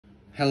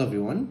Hello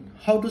everyone,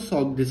 how to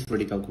solve this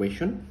vertical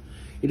question?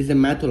 It is a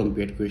math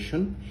Olympiad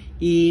question.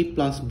 A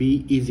plus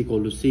B is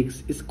equal to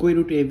 6 square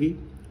root AB.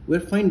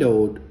 We'll find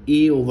out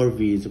A over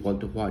V is equal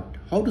to what?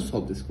 How to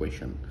solve this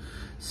question?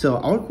 So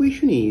our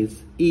question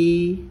is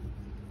A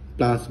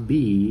plus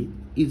B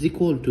is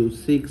equal to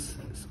 6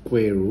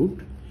 square root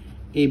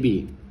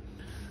AB.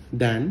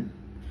 Then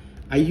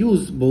I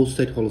use both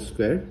side whole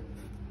square.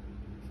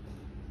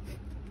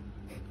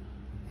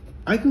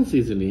 I can see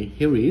easily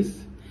here is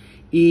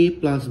A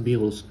plus B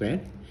whole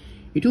square.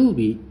 It will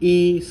be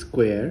A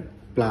square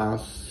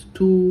plus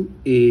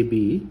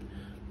 2AB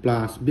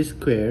plus B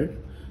square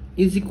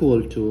is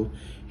equal to,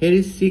 here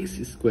is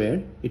 6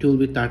 square, it will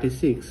be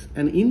 36,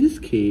 and in this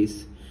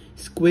case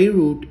square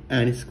root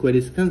and square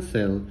is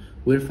cancelled.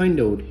 We'll find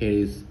out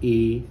here is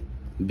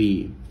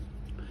AB.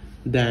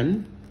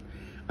 Then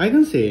I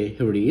can say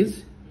here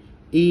is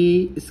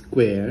A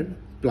square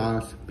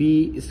plus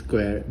B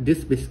square,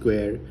 this B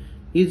square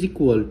is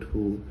equal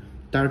to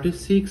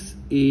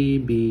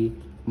 36AB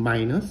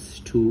minus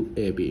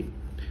 2AB.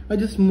 I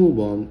just move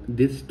on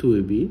this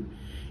 2AB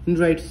in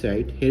right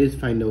side. Here is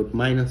find out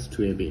minus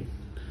 2AB.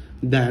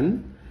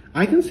 Then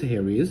I can say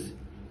here is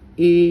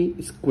A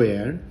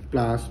square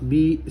plus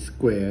B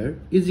square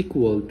is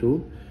equal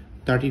to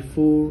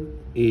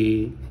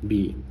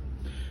 34AB.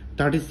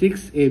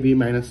 36AB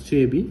minus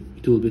 2AB,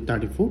 it will be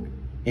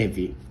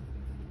 34AB.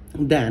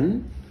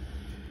 Then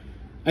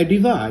I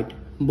divide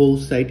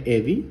both sides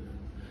AB.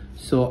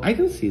 So I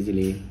can see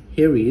easily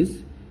here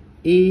is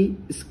A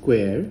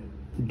square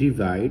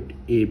divide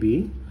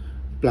AB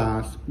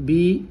plus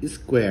B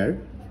square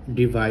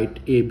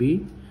divide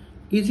AB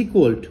is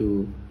equal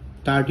to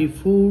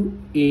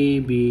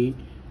 34AB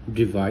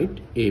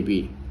divide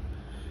AB.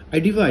 I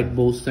divide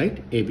both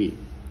sides AB.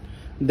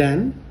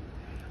 Then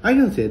I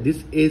can say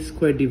this A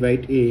square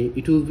divide A,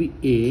 it will be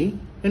A,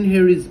 and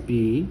here is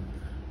B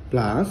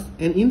plus,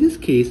 and in this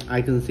case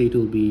I can say it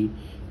will be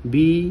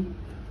B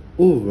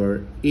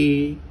over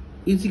A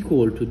is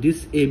equal to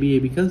this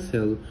AB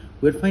cancel.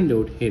 We'll find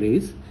out here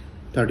is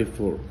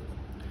 34.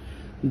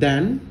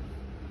 Then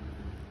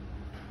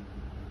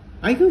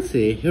I can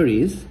say here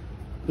is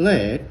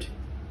let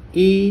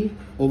A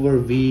over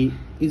V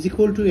is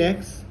equal to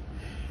X,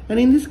 and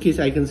in this case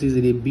I can see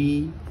easily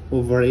B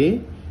over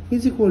A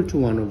is equal to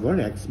 1 over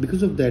X.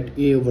 Because of that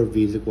A over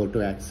V is equal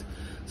to X.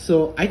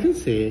 So I can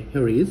say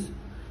here is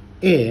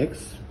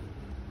X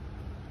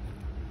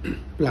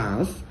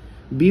plus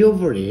B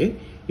over A,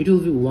 it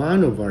will be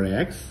 1 over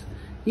X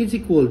is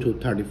equal to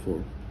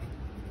 34.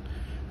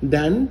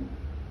 Then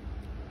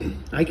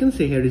I can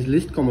say here is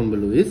least common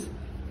value is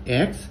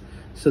X.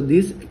 So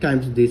this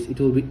times this,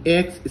 it will be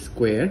X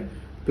square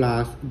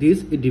plus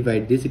this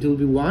divide this, it will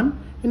be 1,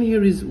 and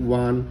here is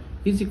 1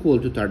 is equal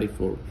to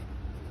 34.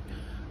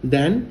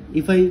 Then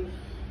if I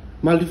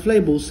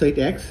multiply both sides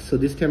X, so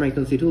this time I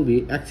can see it will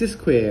be X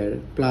square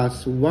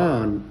plus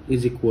 1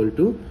 is equal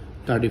to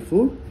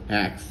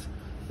 34X.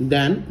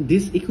 Then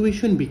this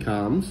equation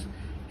becomes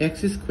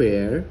X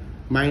square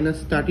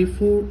minus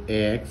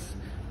 34X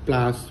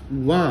plus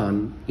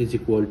 1 is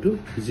equal to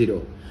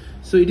 0.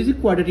 So it is a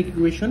quadratic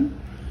equation.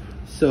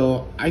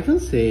 So I can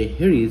say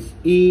here is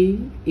A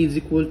is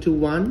equal to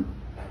 1,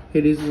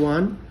 here is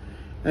 1,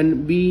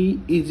 and B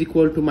is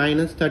equal to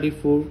minus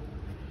 34,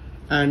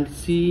 and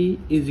C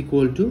is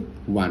equal to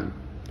 1.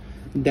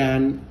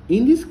 Then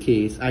in this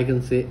case I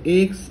can say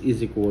X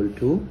is equal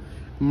to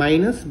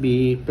minus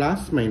B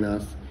plus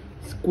minus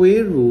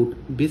square root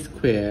B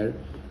square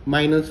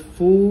minus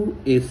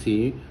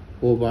 4AC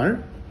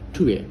over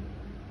 2A.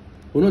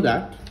 You know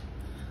that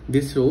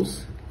this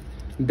rules.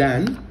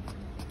 Then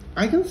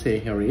I can say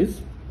here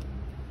is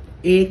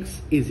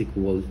X is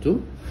equal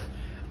to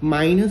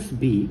minus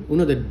B, you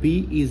know that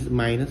B is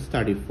minus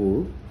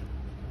 34,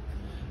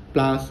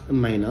 plus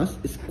minus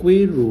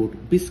square root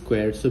B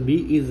square, so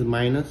B is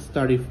minus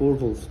 34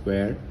 whole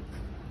square,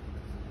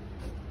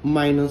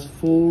 minus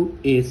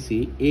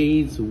 4AC, A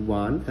is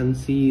 1 and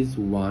C is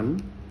 1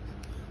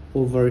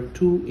 over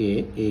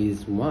 2A, A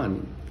is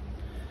 1.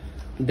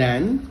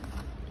 Then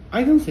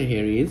I can say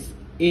here is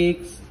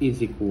X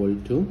is equal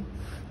to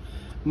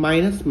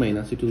minus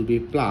minus, it will be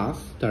plus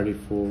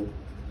 34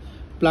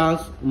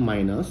 plus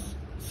minus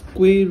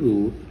square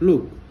root,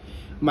 look,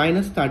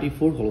 minus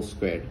 34 whole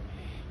square,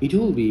 it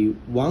will be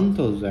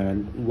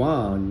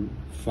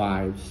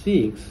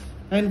 1156,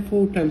 and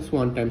 4 times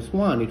 1 times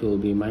 1, it will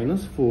be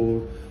minus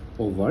 4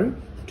 over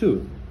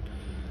 2.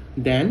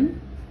 Then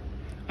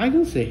I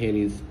can say here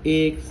is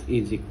X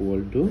is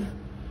equal to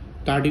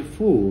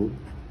 34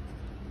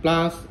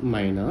 plus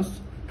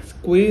minus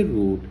square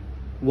root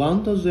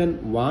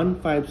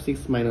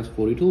 1156 minus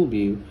 4, it will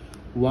be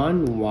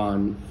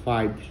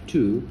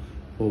 1152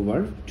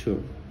 over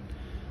 2.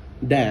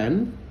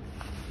 Then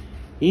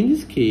in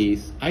this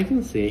case I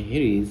can say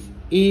here is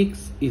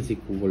X is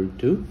equal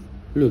to,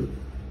 look,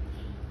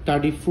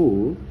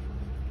 34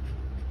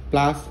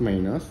 plus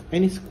minus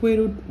and square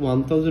root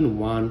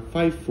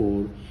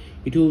 1154,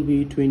 it will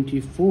be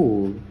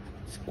 24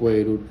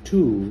 square root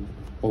 2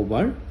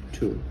 over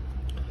 2.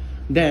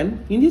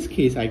 Then in this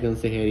case I can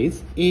say here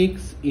is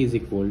x is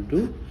equal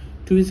to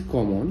 2 is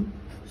common,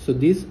 so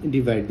this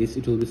divide this,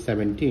 it will be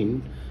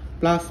 17,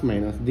 plus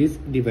minus this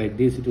divide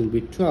this, it will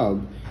be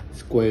 12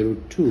 square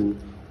root 2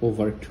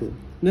 over 2.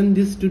 Then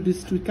this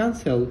to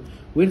cancel,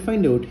 we'll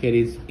find out here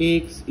is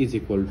x is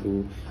equal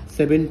to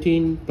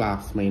 17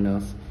 plus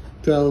minus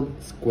 12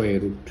 square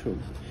root 2.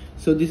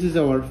 So this is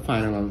our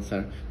final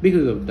answer.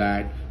 Because of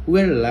that,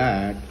 we're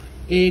left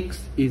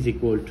x is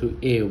equal to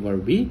a over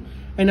b,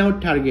 and our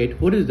target,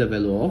 what is the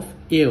value of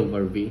a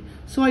over b?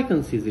 So I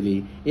can see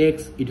easily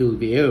x, it will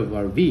be a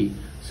over b.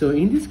 So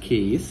in this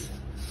case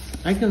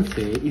I can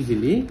say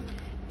easily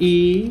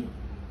a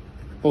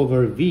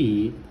over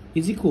b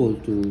is equal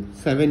to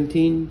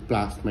 17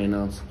 plus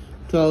minus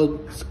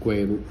 12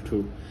 square root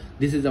 2.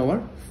 This is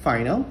our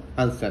final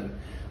answer.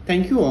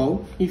 Thank you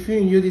all. If you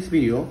enjoy this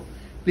video,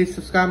 please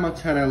subscribe my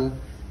channel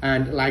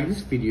and like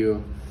this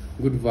video.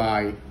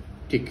 Goodbye.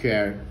 Take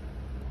care.